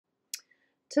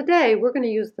Today, we're going to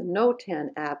use the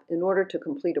NOTAN app in order to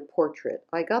complete a portrait.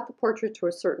 I got the portrait to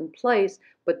a certain place,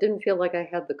 but didn't feel like I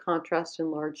had the contrast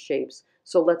in large shapes.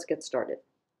 So let's get started.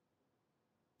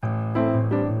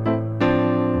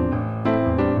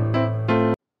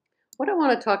 What I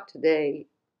want to talk today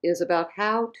is about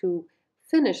how to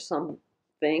finish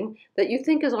something that you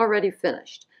think is already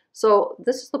finished. So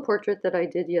this is the portrait that I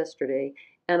did yesterday,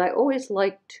 and I always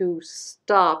like to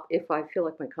stop if I feel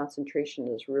like my concentration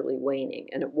is really waning,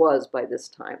 and it was by this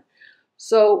time.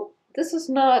 So this is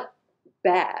not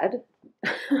bad.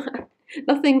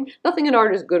 Nothing in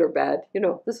art is good or bad. You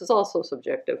know, this is also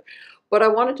subjective. But I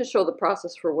wanted to show the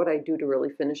process for what I do to really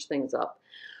finish things up.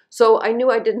 So I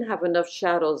knew I didn't have enough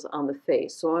shadows on the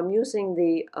face. So I'm using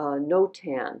the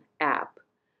NOTAN app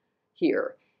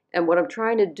here. And what I'm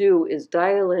trying to do is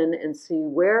dial in and see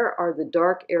where are the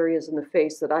dark areas in the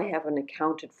face that I haven't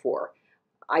accounted for.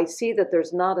 I see that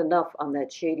there's not enough on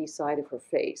that shady side of her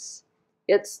face.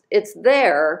 It's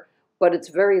there, but it's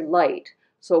very light.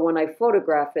 So when I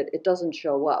photograph it, it doesn't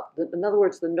show up. In other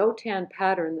words, the NOTAN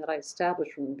pattern that I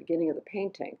established from the beginning of the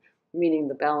painting, meaning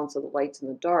the balance of the lights and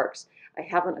the darks, I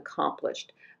haven't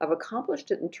accomplished. I've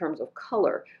accomplished it in terms of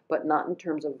color, but not in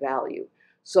terms of value.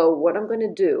 So what I'm going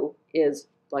to do is,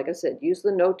 like I said, use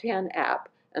the NOTAN app.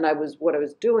 And what I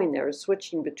was doing there is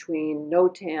switching between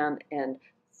NOTAN and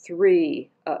three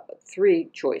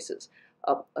choices.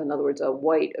 In other words, a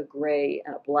white, a gray,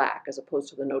 and a black, as opposed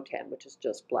to the NOTAN, which is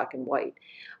just black and white.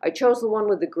 I chose the one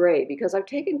with the gray because I've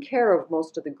taken care of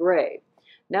most of the gray.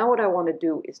 Now what I want to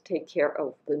do is take care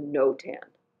of the NOTAN,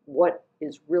 what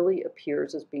really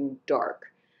appears as being dark.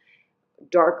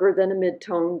 Darker than a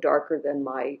mid-tone, darker than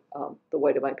the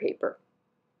white of my paper.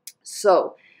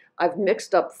 So I've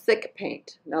mixed up thick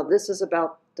paint. Now this is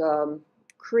about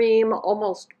cream,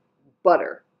 almost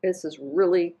butter. This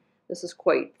is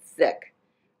quite thick.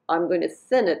 I'm going to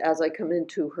thin it as I come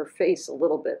into her face a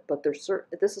little bit, but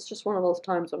this is just one of those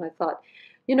times when I thought,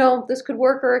 you know, this could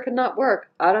work or it could not work.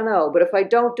 I don't know, but if I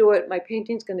don't do it, my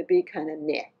painting's going to be kind of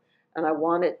meh. And I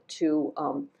want it to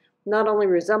not only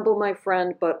resemble my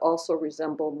friend, but also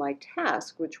resemble my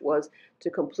task, which was to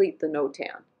complete the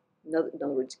NOTAN. In other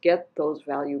words, get those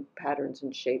value patterns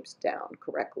and shapes down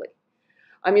correctly.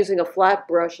 I'm using a flat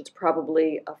brush. It's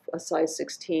probably a size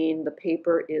 16. The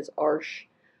paper is Arches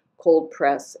cold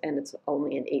press, and it's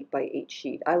only an 8x8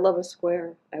 sheet. I love a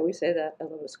square. I always say that. I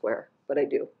love a square, but I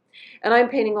do. And I'm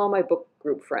painting all my book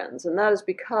group friends, and that is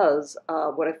because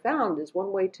what I found is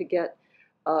one way to get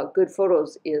good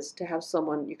photos is to have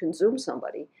someone, you can Zoom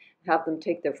somebody, have them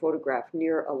take their photograph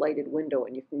near a lighted window,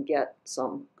 and you can get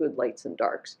some good lights and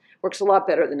darks. Works a lot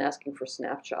better than asking for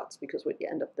snapshots, because what you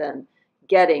end up then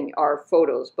getting are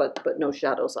photos, but no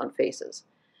shadows on faces.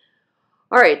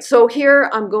 All right, so here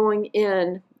I'm going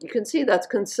in. You can see that's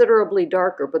considerably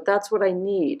darker, but that's what I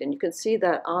need. And you can see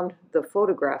that on the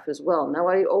photograph as well. Now,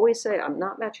 I always say I'm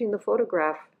not matching the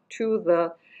photograph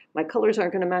to my colors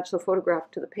aren't going to match the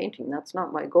photograph to the painting. That's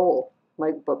not my goal.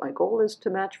 But my goal is to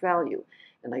match value.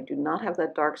 And I do not have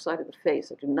that dark side of the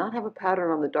face. I do not have a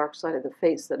pattern on the dark side of the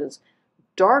face that is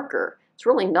darker. It's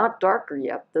really not darker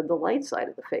yet than the light side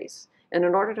of the face. And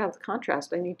in order to have the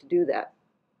contrast, I need to do that.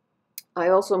 I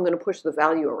also am going to push the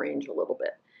value range a little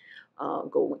bit,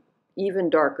 go even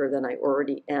darker than I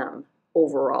already am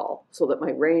overall, so that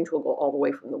my range will go all the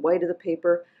way from the white of the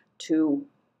paper to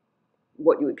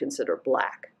what you would consider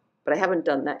black. But I haven't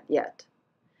done that yet.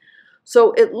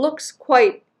 So it looks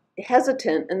quite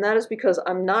hesitant, and that is because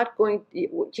I'm not going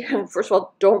to, first of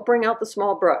all, don't bring out the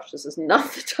small brush. This is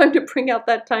not the time to bring out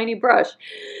that tiny brush,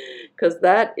 because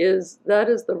that is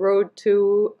the road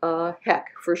to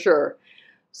heck for sure.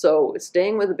 So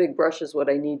staying with a big brush is what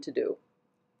I need to do,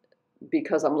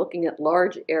 because I'm looking at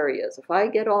large areas. If I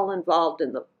get all involved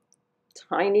in the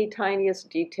tiniest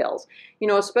details, you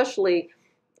know, especially,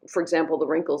 for example, the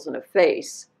wrinkles in a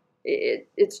face,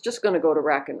 it's just going to go to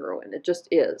rack and ruin. It just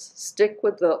is. Stick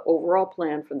with the overall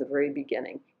plan from the very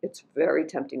beginning. It's very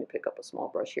tempting to pick up a small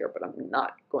brush here, but I'm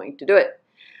not going to do it.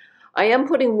 I am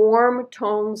putting warm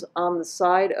tones on the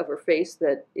side of her face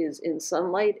that is in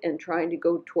sunlight and trying to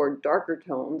go toward darker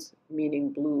tones,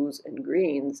 meaning blues and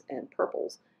greens and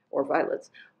purples or violets,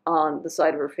 on the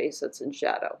side of her face that's in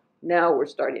shadow. Now we're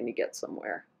starting to get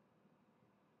somewhere.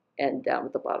 And down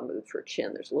at the bottom of her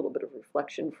chin, there's a little bit of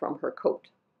reflection from her coat.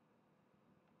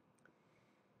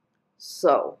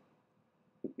 So,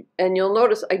 and you'll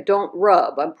notice I don't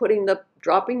rub. I'm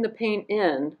dropping the paint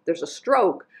in. There's a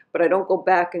stroke, but I don't go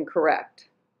back and correct.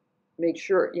 Make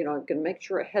sure, you know, I'm going to make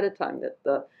sure ahead of time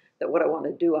that what I want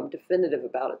to do, I'm definitive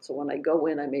about it. So when I go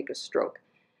in, I make a stroke.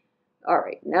 All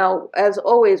right, now, as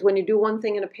always, when you do one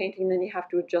thing in a painting, then you have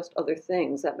to adjust other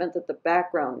things. That meant that the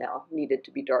background now needed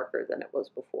to be darker than it was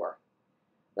before.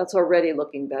 That's already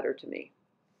looking better to me.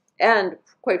 And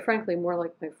quite frankly, more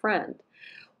like my friend.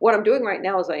 What I'm doing right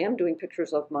now is I am doing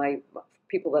pictures of my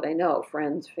people that I know,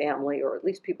 friends, family, or at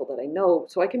least people that I know,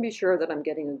 so I can be sure that I'm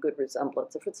getting a good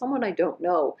resemblance. If it's someone I don't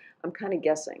know, I'm kind of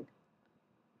guessing.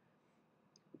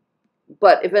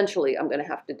 But eventually I'm going to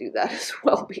have to do that as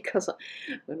well because I'm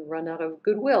going to run out of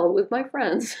goodwill with my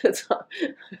friends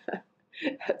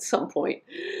at some point.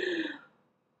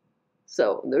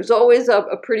 So there's always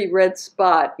a pretty red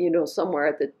spot, you know, somewhere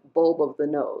at the bulb of the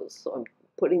nose. So I'm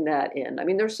putting that in. I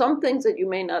mean, there's some things that you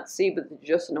may not see, but you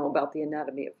just know about the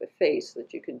anatomy of the face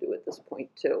that you can do at this point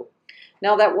too.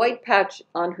 Now that white patch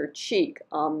on her cheek,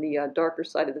 on the darker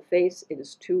side of the face, it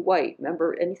is too white.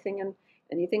 Remember, anything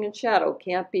in shadow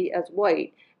can't be as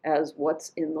white as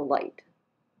what's in the light,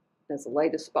 as the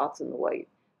lightest spots in the white.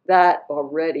 That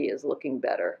already is looking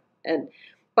better. And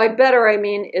by better, I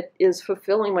mean it is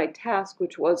fulfilling my task,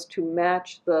 which was to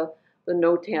match the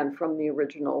NOTAN from the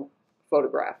original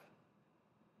photograph.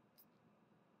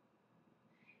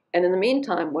 And in the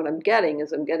meantime, what I'm getting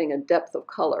is I'm getting a depth of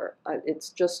color. It's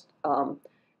just,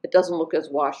 it doesn't look as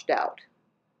washed out.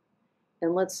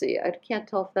 And let's see, I can't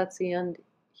tell if that's the end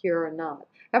here or not.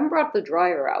 I haven't brought the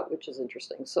dryer out, which is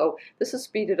interesting. So this is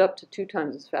speeded up to 2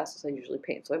 times as fast as I usually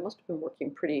paint. So I must have been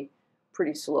working pretty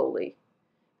slowly.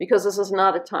 Because this is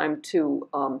not a time to,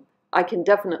 I can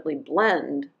definitely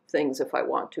blend things if I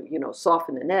want to, you know,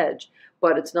 soften an edge,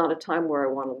 but it's not a time where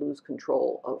I want to lose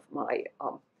control of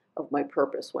my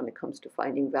purpose when it comes to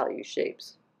finding value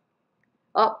shapes.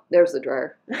 Oh, there's the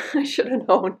dryer. I should have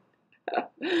known.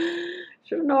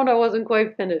 Should have known I wasn't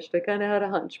quite finished. I kind of had a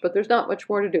hunch, but there's not much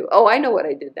more to do. Oh, I know what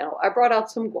I did now. I brought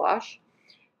out some gouache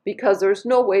because there's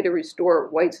no way to restore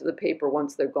whites of the paper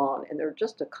once they're gone, and there are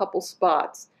just a couple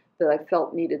spots that I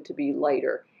felt needed to be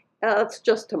lighter. That's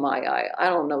just to my eye. I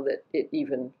don't know that it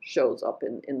even shows up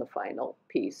in the final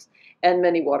piece. And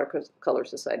many watercolor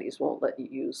societies won't let you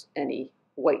use any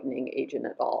whitening agent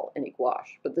at all, any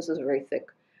gouache. But this is a very thick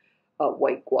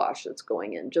white gouache that's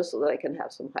going in, just so that I can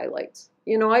have some highlights.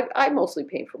 You know, I mostly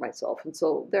paint for myself, and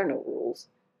so there are no rules.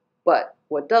 But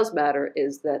what does matter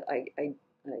is that I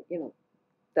you know,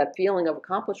 that feeling of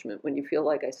accomplishment when you feel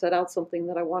like I set out something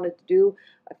that I wanted to do,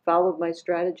 I followed my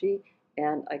strategy,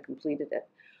 and I completed it.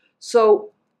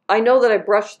 So I know that I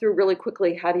brushed through really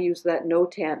quickly how to use that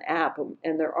NOTAN app,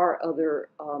 and there are other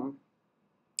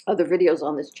videos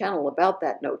on this channel about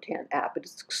that NOTAN app.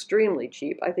 It's extremely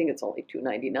cheap. I think it's only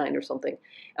 $2.99 or something.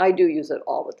 I do use it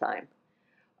all the time.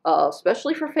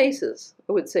 Especially for faces.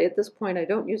 I would say at this point I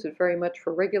don't use it very much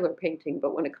for regular painting,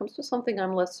 but when it comes to something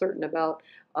I'm less certain about,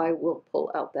 I will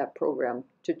pull out that program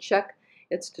to check.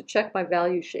 It's to check my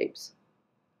value shapes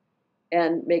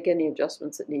and make any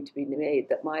adjustments that need to be made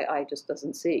that my eye just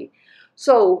doesn't see.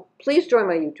 So please join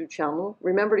my YouTube channel.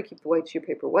 Remember to keep the whites of your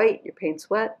paper white, your paints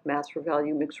wet, mask for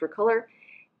value, mix for color,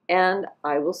 and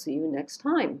I will see you next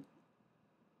time.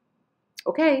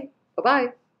 Okay,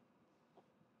 bye-bye.